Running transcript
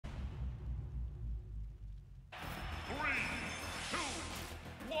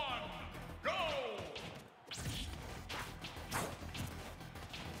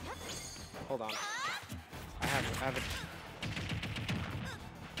Hold on. I have it.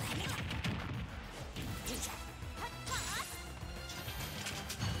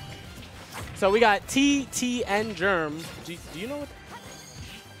 So we got TTN Jerm. Do you know what?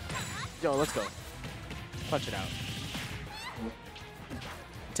 Yo, let's go. Punch it out.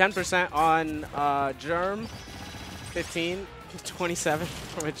 10% on Jerm. 15, 27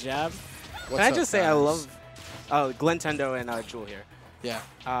 from a jab. Can I just say I love Glentendo and Jewel here. Yeah.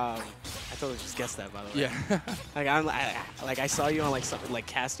 I totally just guessed that, by the way. Yeah. I saw you on like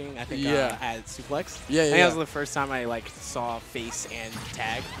casting. I think at Suplex. Yeah, yeah. I think that was the first time I saw face and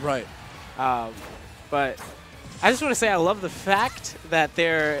tag. Right. But I just want to say I love the fact that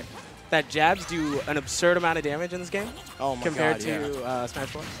that jabs do an absurd amount of damage in this game. Oh my compared God, to Smash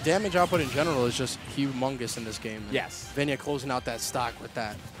 4. Damage output in general is just humongous in this game. Yes. Venia closing out that stock with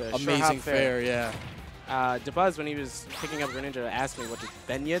that The amazing fair. Yeah. DeBuzz, when he was picking up Greninja, asked me what did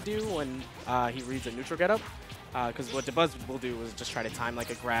Venia do when he reads a neutral getup. Because what DeBuzz will do is just try to time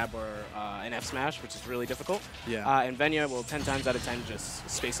like a grab or an F smash, which is really difficult. Yeah. And Venia will 10 times out of 10 just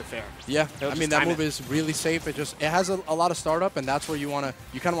space a fair. Yeah. I mean, that move is really safe. It has a lot of startup, and that's where you kind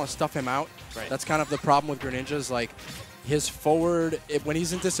of want to stuff him out. Right. That's kind of the problem with Greninja is like his forward, when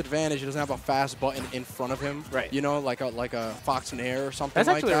he's in disadvantage, he doesn't have a fast button in front of him. Right. You know, like a Fox and Air or something That's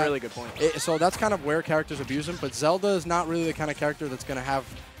like actually that. a really good point. So that's kind of where characters abuse him. But Zelda is not really the kind of character that's going to have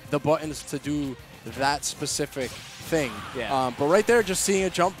the buttons to do that specific thing. Yeah. But right there, just seeing a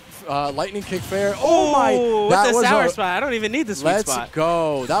jump, lightning kick fair. Oh my! That was sour spot. I don't even need the sweet spot. Let's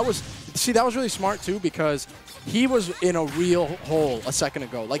go. That was really smart too because he was in a real hole a second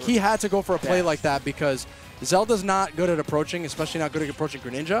ago. Like he had to go for a play like that because Zelda's not good at approaching, especially not good at approaching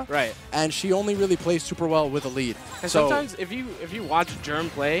Greninja. Right. And she only really plays super well with a lead. And so sometimes if you watch Jerm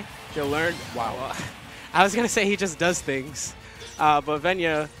play, you'll learn. Wow. I was gonna say he just does things, but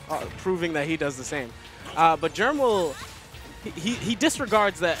Venia proving that he does the same. But Jerm will. He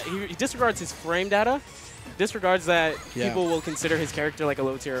disregards that. He disregards his frame data. Disregards that people will consider his character like a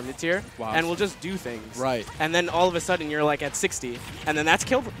low tier or mid tier, and will just do things. Right. And then all of a sudden you're like at 60, and then that's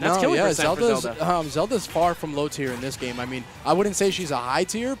killing percent for Zelda. Zelda's far from low tier in this game. I mean, I wouldn't say she's a high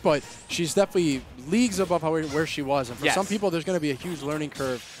tier, but she's definitely leagues above where she was. And for some people, there's going to be a huge learning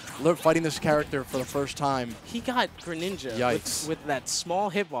curve fighting this character for the first time. He got Greninja with that small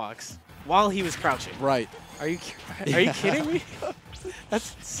hitbox while he was crouching. Right. Are you kidding me?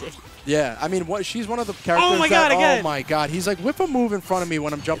 That's insane. Yeah, I mean, she's one of the characters oh my God, he's like, whip a move in front of me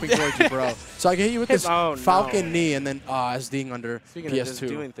when I'm jumping towards you, bro. So I can hit you with this Falcon knee and then SDing under Speaking PS2. Of just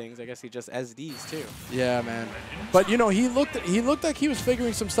doing things, I guess he just SDs too. Yeah, man. But you know, he looked like he was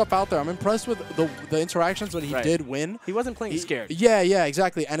figuring some stuff out there. I'm impressed with the interactions when he did win. He wasn't playing scared. Yeah,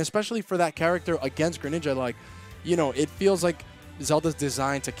 exactly. And especially for that character against Greninja, like, you know, it feels like Zelda's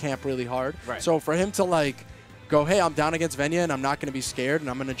designed to camp really hard. Right. So for him to like go, hey, I'm down against Venia and I'm not going to be scared and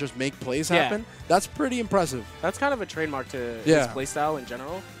I'm going to just make plays happen, that's pretty impressive. That's kind of a trademark to his playstyle in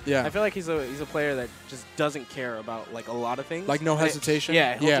general. Yeah. I feel like he's a player that just doesn't care about like a lot of things. Like no hesitation?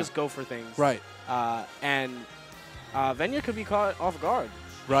 Yeah, he'll just go for things. Right. And Venia could be caught off guard.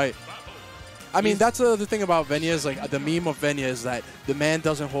 Right. I mean, that's the thing about Venia is like the meme of Venia is that the man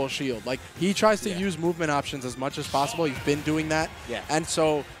doesn't hold shield. Like he tries to use movement options as much as possible. He's been doing that. Yeah. And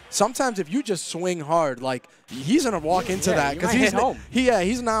so sometimes if you just swing hard, like he's gonna walk into that because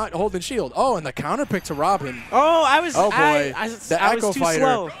he's not holding shield. Oh, and the counter pick to Robin. Oh, I was. Oh boy, I was too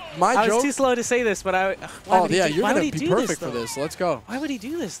slow. I was too slow to say this, but I. You're gonna be perfect for this. Let's go. Why would he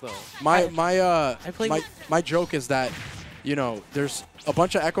do this though? My joke is that, you know, there's a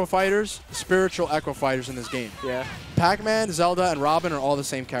bunch of Echo Fighters, spiritual Echo Fighters in this game. Yeah. Pac-Man, Zelda, and Robin are all the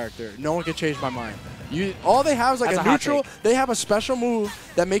same character. No one can change my mind. All they have is like a neutral. They have a special move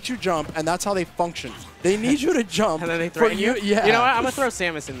that makes you jump, and that's how they function. They need you to jump. And then they threaten you? Yeah. You know what? I'm going to throw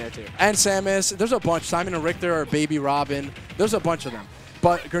Samus in there, too. And Samus. There's a bunch. Simon and Richter are Baby Robin. There's a bunch of them.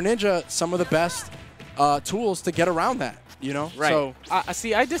 But Greninja, some of the best tools to get around that, you know? Right. So,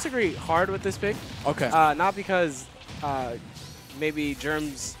 see, I disagree hard with this pick. Okay. Not because maybe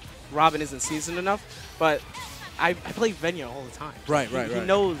Jerm's Robin isn't seasoned enough, but I play Venia all the time. Right. He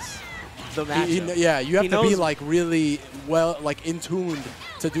knows the matchup. You have to be like really well, like in tuned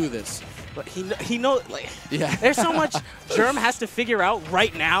to do this. But he knows. Like, there's so much Jerm has to figure out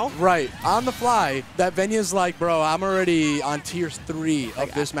right now. Right, on the fly. That Venia's like, bro, I'm already on tier 3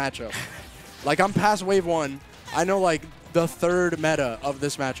 of this matchup. Like I'm past wave 1. I know like the 3rd meta of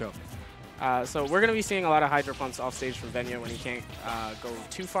this matchup. So we're going to be seeing a lot of Hydro Pumps off stage from Venia when he can't go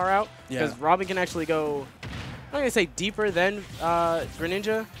too far out. Because Robin can actually go, I'm not going to say deeper than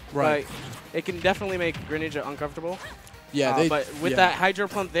Greninja, but it can definitely make Greninja uncomfortable. Yeah, but with that Hydro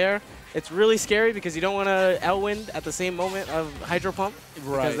Pump there, it's really scary because you don't want to L-Wind at the same moment of Hydro Pump.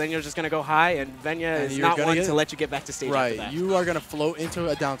 Right. Because then you're just going to go high, and Venia is not one to let you get back to stage after that. You are going to float into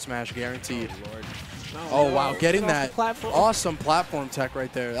a down smash, guaranteed. Oh, Lord. No, wow, getting that awesome platform tech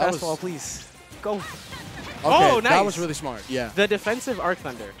right there. That Fastball, please. Go. Okay, oh, nice. That was really smart, yeah. The defensive Arc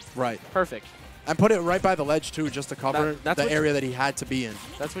Thunder. Right. Perfect. And put it right by the ledge, too, just to cover the area that he had to be in.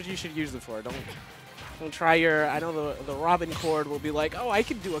 That's what you should use it for. Don't try your, I know the Robin chord will be like, oh, I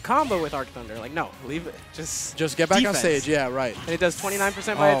could do a combo with Arc Thunder. Like, no, leave it. Just get back on stage. Yeah, right. And it does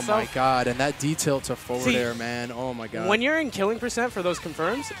 29% by itself. Oh, my God. And that detail to forward air, man. Oh, my God. When you're in killing percent for those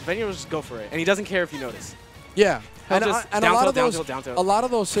confirms, Venia will just go for it. And he doesn't care if you notice. Yeah. And a lot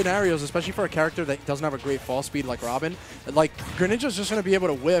of those scenarios, especially for a character that doesn't have a great fall speed like Robin, like Greninja's just going to be able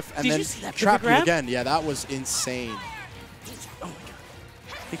to whiff and then trap you again. Yeah, that was insane. Oh, my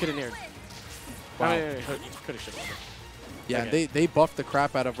God. He could have nared. Wow. Could have shifted. Yeah, okay. they buffed the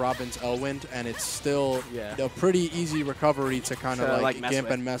crap out of Robin's L-Wind, and it's still a pretty easy recovery to kind of like gimp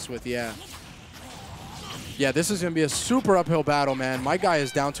and mess with. Yeah. Yeah, this is going to be a super uphill battle, man. My guy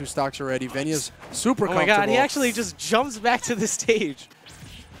is down 2 stocks already. Venia's super comfortable. Oh, my God. He actually just jumps back to the stage.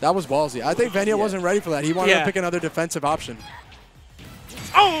 That was ballsy. I think Venia wasn't ready for that. He wanted to pick another defensive option.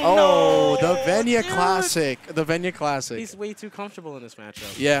 Oh, no. The Venia Classic. The Venia Classic. He's way too comfortable in this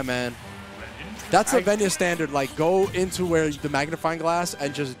matchup. Yeah, man. That's a Venia standard. Like, go into where the magnifying glass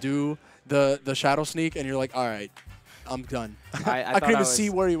and just do the shadow sneak, and you're like, all right, I'm done. I couldn't even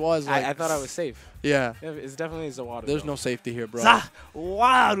see where he was. Like, I thought I was safe. Yeah. It's definitely Zawaru. There's no safety here, bro.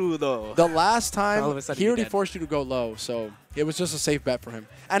 Zawaru, though. The last time, he already forced you to go low, so it was just a safe bet for him.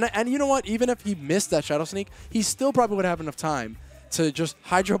 And you know what? Even if he missed that shadow sneak, he still probably would have enough time to just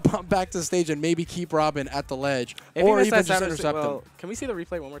Hydro Pump back to the stage and maybe keep Robin at the ledge, or even just intercept him. Can we see the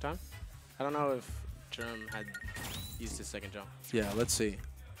replay one more time? I don't know if Jerm had used his second jump. Yeah, let's see.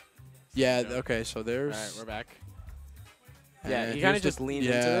 Yeah, okay, so there's... All right, we're back. Yeah, he kind of just leaned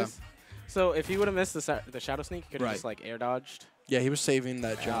into this. So if he would have missed the shadow sneak, he could have just like air dodged. Yeah, he was saving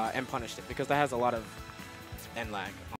that jump. And punished it because that has a lot of end lag.